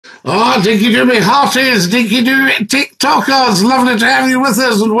Oh, Dinky Doo, me hearties, Dinky Doo TikTokers, lovely to have you with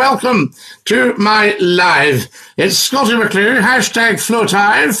us and welcome to my live. It's Scottie McClue, hashtag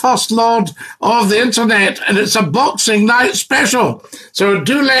FloTide, first lord of the internet, and it's a Boxing Night special. So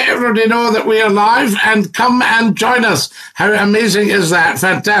do let everybody know that we are live and come and join us. How amazing is that?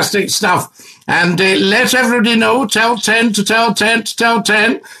 Fantastic stuff. And let everybody know, tell 10 to tell 10 to tell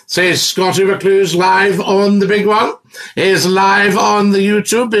 10. Says Scottie McClue's live on the big one. Is live on the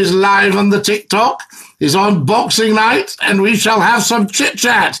YouTube, is live on the TikTok, is on Boxing Night, and we shall have some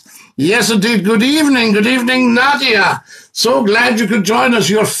chit-chat. Yes, indeed. Good evening, Nadia. So glad you could join us.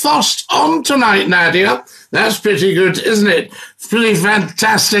 You're first on tonight, Nadia. That's pretty good, isn't it? Pretty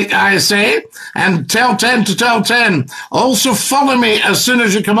fantastic, I say. And tell 10 to tell 10. Also follow me as soon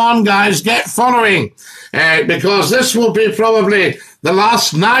as you come on, guys. Get following, because this will be probably the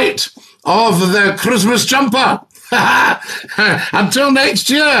last night of the Christmas jumper. Until next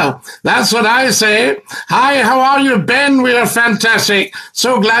year. That's what I say. Hi, how are you, Ben? We are fantastic.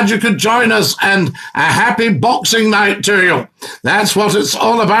 So glad you could join us, and a happy Boxing Night to you. That's what it's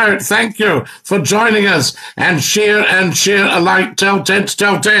all about. Thank you for joining us, and share alike. Tell 10 to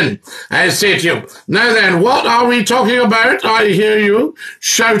tell 10. I say to you. Now then, what are we talking about? I hear you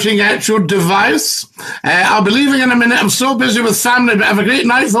shouting at your device. I'll be leaving in a minute. I'm so busy with family, but have a great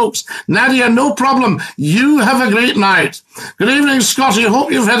night, folks. Nadia, no problem. You have a great night. Good evening, Scottie.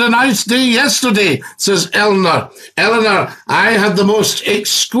 Hope you've had a nice day yesterday, says Eleanor. Eleanor, I had the most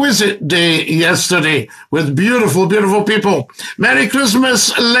exquisite day yesterday with beautiful, beautiful people. Merry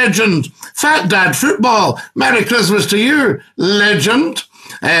Christmas, legend. Fat Dad Football. Merry Christmas to you, legend.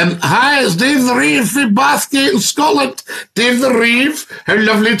 Hi, it's Dave the Reeve from Bathgate in Scotland. Dave the Reeve, how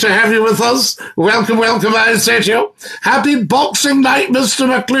lovely to have you with us. Welcome, welcome, I say to you. Happy Boxing Night, Mr.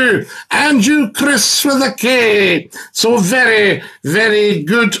 McClue. And you, Chris, with a K. So very, very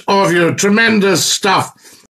good of you. Tremendous stuff.